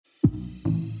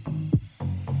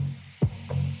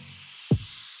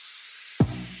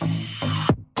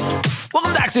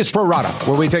Axios Pro Rata,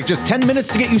 where we take just 10 minutes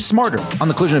to get you smarter on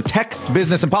the collision of tech,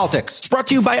 business, and politics. It's brought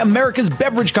to you by America's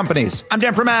beverage companies. I'm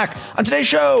Dan Primack. On today's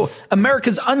show,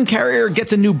 America's Uncarrier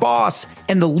gets a new boss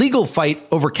and the legal fight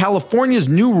over California's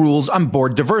new rules on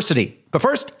board diversity. But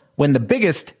first, when the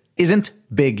biggest isn't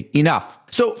big enough.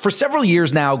 So for several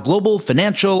years now, global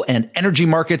financial and energy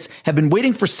markets have been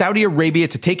waiting for Saudi Arabia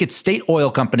to take its state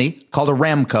oil company, called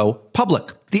Aramco,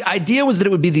 public. The idea was that it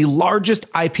would be the largest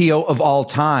IPO of all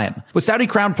time, with Saudi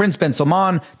Crown Prince bin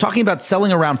Salman talking about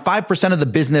selling around 5% of the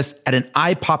business at an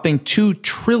eye-popping $2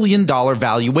 trillion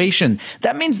valuation.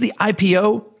 That means the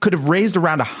IPO could have raised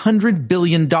around $100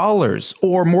 billion,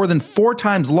 or more than 4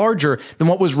 times larger than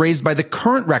what was raised by the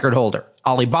current record holder,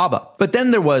 Alibaba. But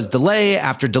then there was delay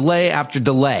after delay after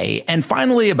delay. And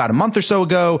finally, about a month or so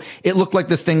ago, it looked like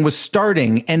this thing was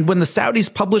starting. And when the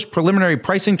Saudis published preliminary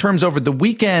pricing terms over the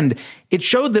weekend, it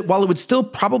showed that while it would still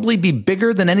probably be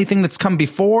bigger than anything that's come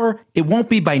before, it won't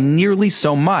be by nearly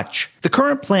so much. The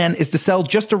current plan is to sell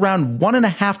just around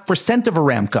 1.5% of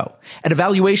Aramco at a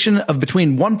valuation of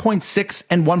between $1.6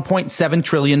 and $1.7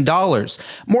 trillion.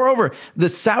 Moreover, the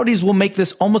Saudis will make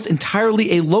this almost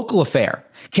entirely a local affair,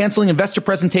 canceling investor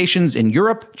presentations in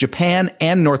Europe, Japan,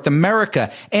 and North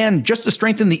America. And just to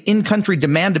strengthen the in-country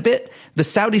demand a bit, the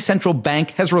Saudi central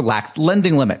bank has relaxed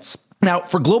lending limits. Now,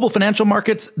 for global financial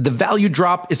markets, the value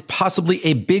drop is possibly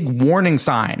a big warning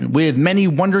sign, with many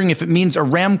wondering if it means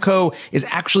Aramco is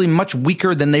actually much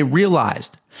weaker than they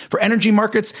realized. For energy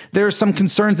markets, there are some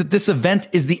concerns that this event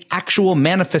is the actual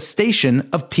manifestation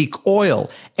of peak oil.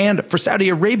 And for Saudi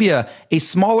Arabia, a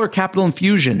smaller capital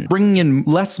infusion, bringing in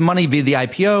less money via the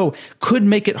IPO, could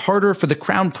make it harder for the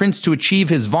Crown Prince to achieve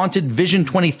his vaunted Vision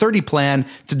 2030 plan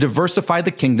to diversify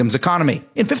the kingdom's economy.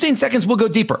 In 15 seconds, we'll go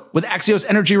deeper with Axios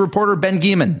energy reporter Ben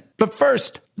Geeman. But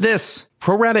first, this.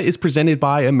 Pro Rata is presented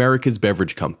by America's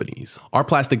beverage companies. Our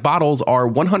plastic bottles are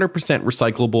 100%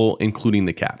 recyclable, including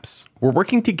the caps. We're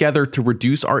working together to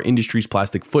reduce our industry's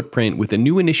plastic footprint with a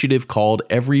new initiative called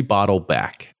Every Bottle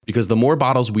Back. Because the more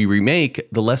bottles we remake,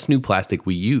 the less new plastic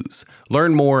we use.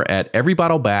 Learn more at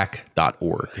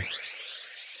everybottleback.org.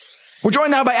 We're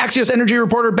joined now by Axios energy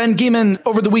reporter Ben Geeman.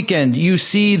 Over the weekend, you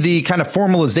see the kind of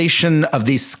formalization of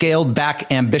these scaled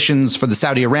back ambitions for the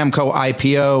Saudi Aramco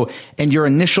IPO, and your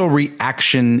initial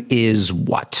reaction is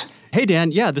what? Hey,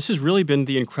 Dan. Yeah, this has really been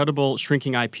the incredible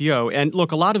shrinking IPO. And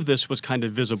look, a lot of this was kind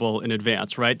of visible in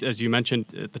advance, right? As you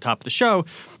mentioned at the top of the show,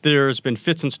 there's been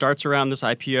fits and starts around this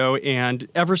IPO. And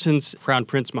ever since Crown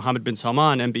Prince Mohammed bin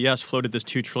Salman, MBS, floated this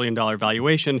 $2 trillion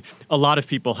valuation, a lot of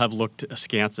people have looked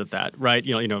askance at that, right?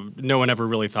 You know, no one ever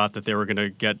really thought that they were going to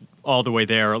get all the way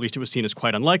there, or at least it was seen as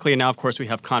quite unlikely. And now, of course, we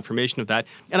have confirmation of that.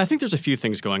 And I think there's a few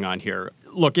things going on here.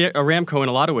 Look, Aramco in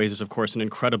a lot of ways is, of course, an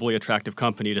incredibly attractive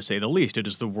company, to say the least. It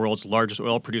is the world's largest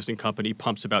oil-producing company,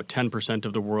 pumps about 10%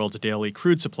 of the world's daily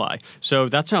crude supply. So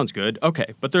that sounds good.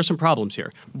 Okay, but there's some problems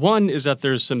here. One is that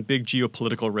there's some big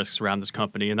geopolitical risks around this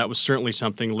company, and that was certainly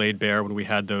something laid bare when we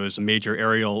had those major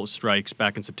aerial strikes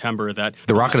back in September. The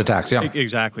rocket attacks, yeah.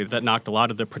 Exactly. That knocked a lot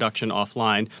of the production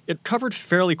offline. It covered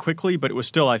fairly quickly, but it was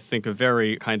still, I think, a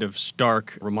very kind of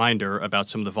stark reminder about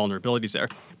some of the vulnerabilities there.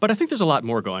 But I think there's a lot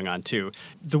more going on, too.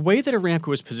 The way that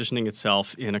Aramco is positioning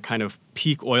itself in a kind of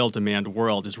peak oil demand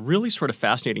world is really sort of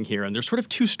fascinating here. And there's sort of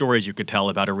 2 stories you could tell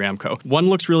about Aramco. One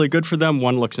looks really good for them.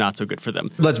 One looks not so good for them.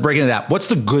 Let's break into that. What's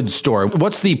the good story?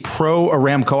 What's the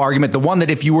pro-Aramco argument? The one that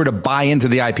if you were to buy into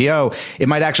the IPO, it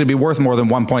might actually be worth more than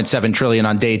 $1.7 trillion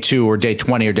on day 2 or day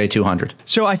 20 or day 200.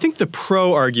 So I think the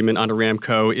pro argument on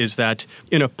Aramco is that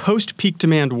in a post-peak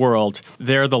demand world,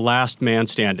 they're the last man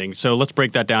standing. So let's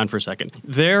break that down for a second.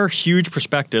 Their huge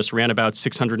prospectus ran about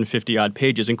 650 odd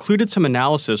pages, included some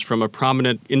analysis from a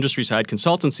prominent industry side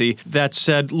consultancy that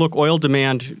said, look, oil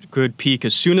demand could peak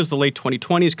as soon as the late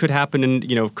 2020s, could happen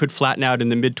and, could flatten out in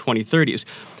the mid 2030s.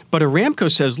 But Aramco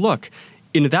says, look,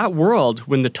 in that world,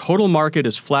 when the total market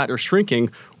is flat or shrinking,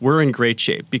 we're in great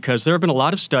shape because there have been a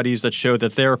lot of studies that show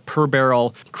that their per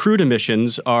barrel crude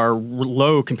emissions are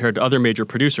low compared to other major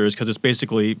producers because it's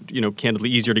basically, candidly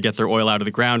easier to get their oil out of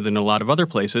the ground than a lot of other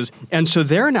places. And so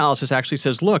their analysis actually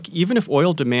says, look, even if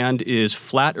oil demand is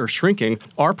flat or shrinking,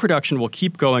 our production will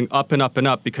keep going up and up and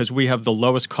up because we have the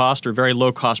lowest cost or very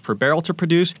low cost per barrel to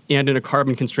produce. And in a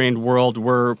carbon constrained world,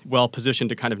 we're well positioned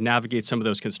to kind of navigate some of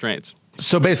those constraints.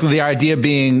 So basically the idea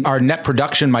being our net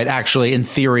production might actually, in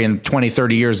theory, in 20,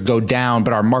 30 years go down,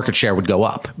 but our market share would go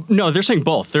up. No, they're saying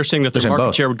both. They're saying that their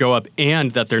market share would go up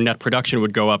and that their net production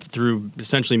would go up through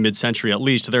essentially mid-century at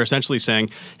least. They're essentially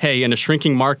saying, hey, in a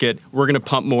shrinking market, we're going to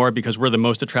pump more because we're the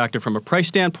most attractive from a price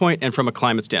standpoint and from a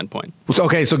climate standpoint.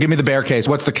 Okay, so give me the bear case.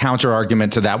 What's the counter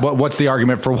argument to that? What's the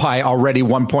argument for why already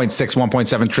 1.6,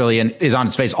 1.7 trillion is on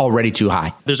its face already too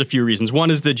high? There's a few reasons.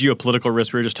 One is the geopolitical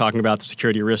risk we were just talking about, the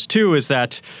security risk. Two is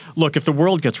that, look, if the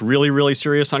world gets really, really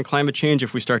serious on climate change,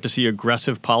 if we start to see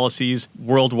aggressive policies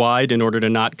worldwide in order to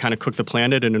not kind of cook the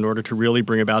planet and in order to really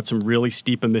bring about some really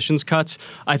steep emissions cuts,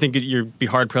 I think you'd be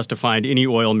hard-pressed to find any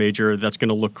oil major that's going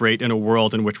to look great in a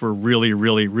world in which we're really,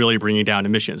 really, really bringing down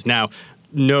emissions. Now,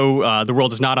 no, the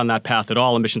world is not on that path at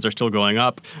all. Emissions are still going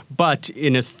up. But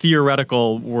in a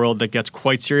theoretical world that gets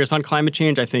quite serious on climate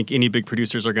change, I think any big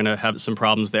producers are going to have some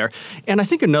problems there. And I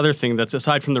think another thing that's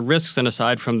aside from the risks and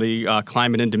aside from the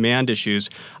climate and demand issues,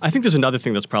 I think there's another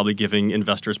thing that's probably giving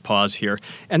investors pause here.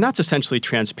 And that's essentially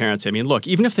transparency. I mean, look,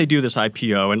 even if they do this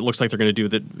IPO and it looks like they're going to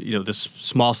do this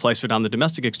small slice of it on the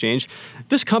domestic exchange,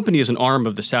 this company is an arm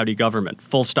of the Saudi government,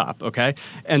 full stop, okay?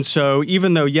 And so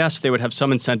even though, yes, they would have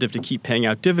some incentive to keep paying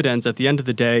out dividends, at the end of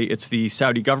the day, it's the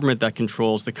Saudi government that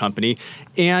controls the company.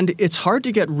 And it's hard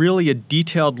to get really a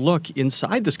detailed look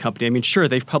inside this company. I mean, sure,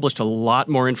 they've published a lot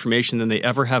more information than they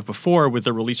ever have before with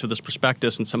the release of this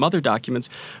prospectus and some other documents.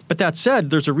 But that said,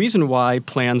 there's a reason why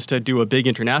plans to do a big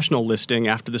international listing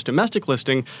after this domestic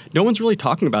listing, no one's really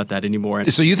talking about that anymore.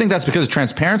 So you think that's because of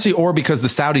transparency or because the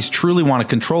Saudis truly want to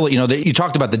control it? You know, you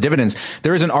talked about the dividends.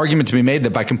 There is an argument to be made that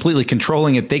by completely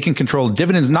controlling it, they can control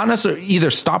dividends, not necessarily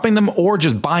either stopping them or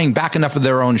just buying back enough of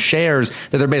their own shares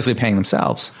that they're basically paying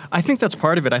themselves. I think that's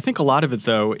part of it. I think a lot of it,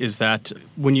 though, is that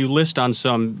when you list on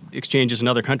some exchanges in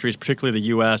other countries, particularly the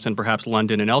U.S. and perhaps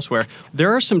London and elsewhere,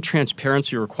 there are some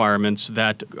transparency requirements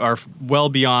that are well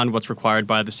beyond what's required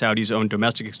by the Saudis' own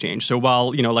domestic exchange. So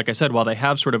while, like I said, while they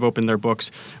have sort of opened their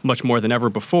books much more than ever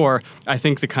before, I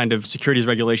think the kind of securities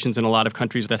regulations in a lot of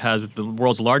countries that have the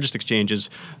world's largest exchanges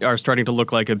are starting to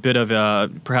look like a bit of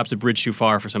perhaps a bridge too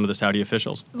far for some of the Saudi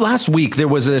officials. Last week, there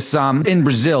was this in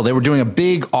Brazil. They were doing a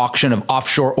big auction of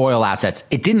offshore oil assets.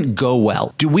 It didn't go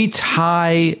well. Do we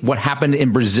tie what happened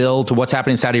in Brazil to what's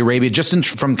happening in Saudi Arabia, just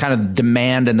from kind of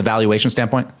demand and the valuation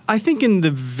standpoint? I think in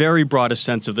the very broadest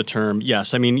sense of the term,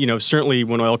 yes. I mean, certainly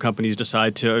when oil companies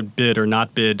decide to bid or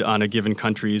not bid on a given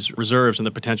country's reserves and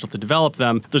the potential to develop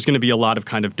them, there's going to be a lot of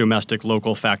kind of domestic,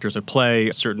 local factors at play,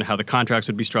 certain how the contracts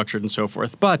would be structured and so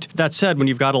forth. But that said, when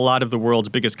you've got a lot of the world's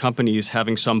biggest companies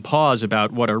having some pause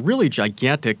about what are really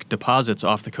gigantic deposits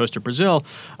off the coast of Brazil,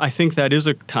 I think that is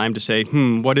a time to say,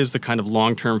 what is the kind of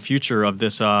long-term future of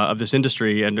this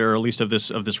industry or at least of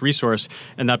this resource?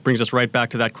 And that brings us right back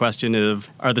to that question of,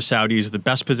 are the Saudis the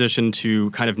best position to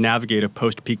kind of navigate a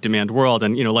post-peak demand world?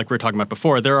 And, like we were talking about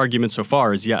before, their argument so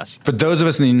far is yes. For those of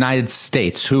us in the United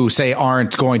States who say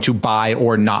aren't going to buy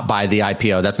or not buy the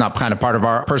IPO, that's not kind of part of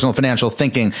our personal financial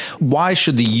thinking. Why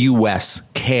should the U.S.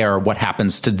 care what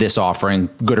happens to this offering,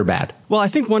 good or bad? Well, I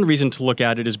think one reason to look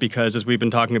at it is because, as we've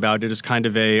been talking about, it is kind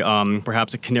of a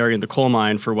perhaps a canary in the coal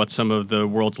mine for what some of the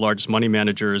world's largest money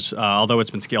managers, although it's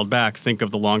been scaled back, think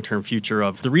of the long-term future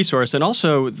of the resource. And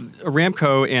also,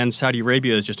 Aramco and Saudi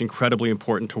Arabia is just incredibly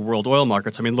important to world oil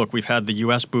markets. I mean, look, we've had the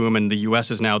U.S. boom, and the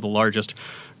U.S. is now the largest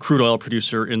crude oil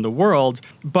producer in the world,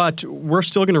 but we're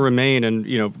still going to remain,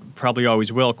 and probably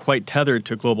always will, quite tethered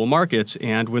to global markets.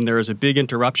 And when there is a big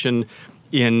interruption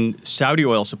in Saudi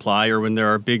oil supply, or when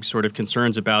there are big sort of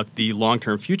concerns about the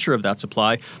long-term future of that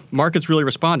supply, markets really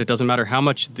respond. It doesn't matter how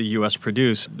much the U.S.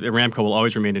 produce. Aramco will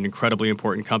always remain an incredibly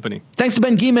important company. Thanks to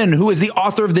Ben Geman, who is the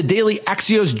author of the daily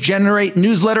Axios Generate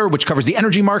newsletter, which covers the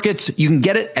energy markets. You can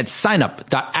get it at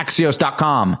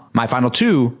signup.axios.com. My final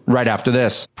two right after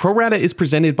this. ProRata is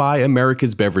presented by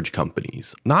America's Beverage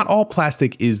Companies. Not all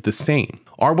plastic is the same.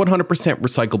 Our 100%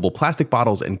 recyclable plastic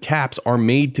bottles and caps are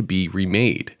made to be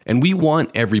remade. And we want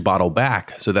every bottle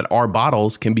back so that our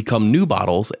bottles can become new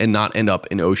bottles and not end up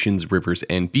in oceans, rivers,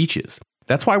 and beaches.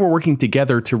 That's why we're working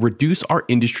together to reduce our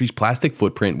industry's plastic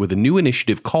footprint with a new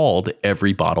initiative called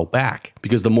Every Bottle Back.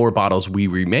 Because the more bottles we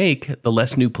remake, the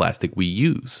less new plastic we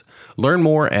use. Learn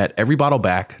more at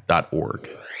everybottleback.org.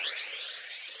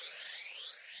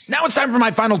 Now it's time for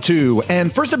my final two,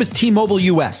 and first up is T-Mobile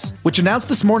US, which announced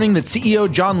this morning that CEO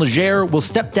John Legere will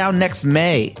step down next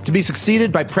May to be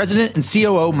succeeded by President and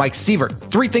COO Mike Sievert.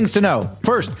 Three things to know.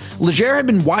 First, Legere had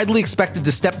been widely expected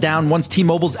to step down once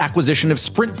T-Mobile's acquisition of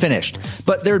Sprint finished,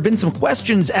 but there had been some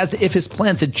questions as to if his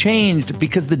plans had changed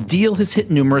because the deal has hit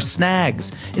numerous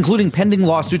snags, including pending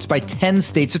lawsuits by 10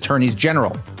 states' attorneys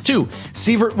general. 2,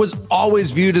 Sievert was always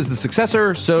viewed as the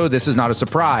successor, so this is not a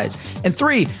surprise. And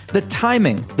 3, the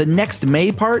timing, the next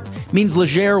May part, means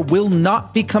Legere will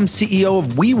not become CEO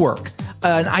of WeWork,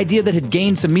 an idea that had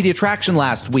gained some media traction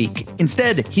last week.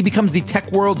 Instead, he becomes the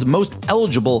tech world's most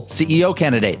eligible CEO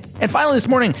candidate. And finally this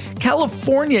morning,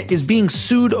 California is being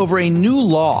sued over a new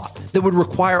law that would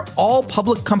require all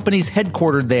public companies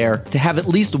headquartered there to have at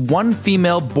least one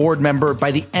female board member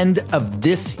by the end of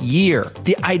this year.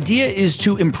 The idea is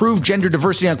to improve gender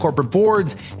diversity on corporate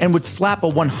boards and would slap a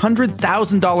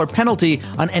 $100,000 penalty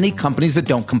on any companies that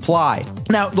don't comply.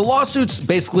 Now, the lawsuits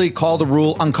basically call the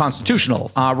rule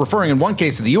unconstitutional, referring in one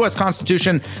case to the U.S.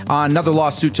 Constitution, another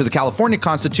lawsuit to the California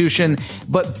Constitution,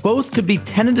 but both could be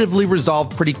tentatively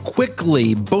resolved pretty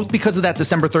quickly, both because of that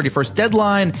December 31st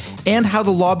deadline and how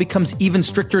the law becomes even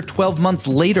stricter 12 months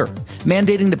later,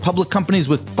 mandating that public companies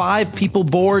with 5-people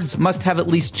boards must have at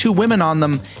least 2 women on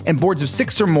them, and boards of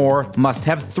 6 or more must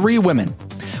have 3 women.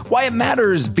 Why it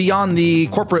matters beyond the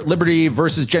corporate liberty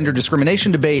versus gender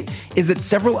discrimination debate is that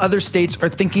several other states are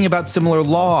thinking about similar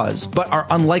laws, but are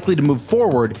unlikely to move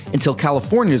forward until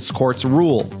California's courts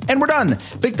rule. And we're done.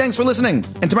 Big thanks for listening.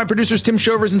 And to my producers, Tim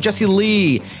Shovers and Jesse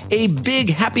Lee, a big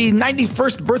happy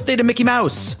 91st birthday to Mickey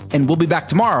Mouse. And we'll be back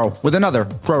tomorrow with another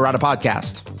Pro Rata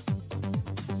podcast.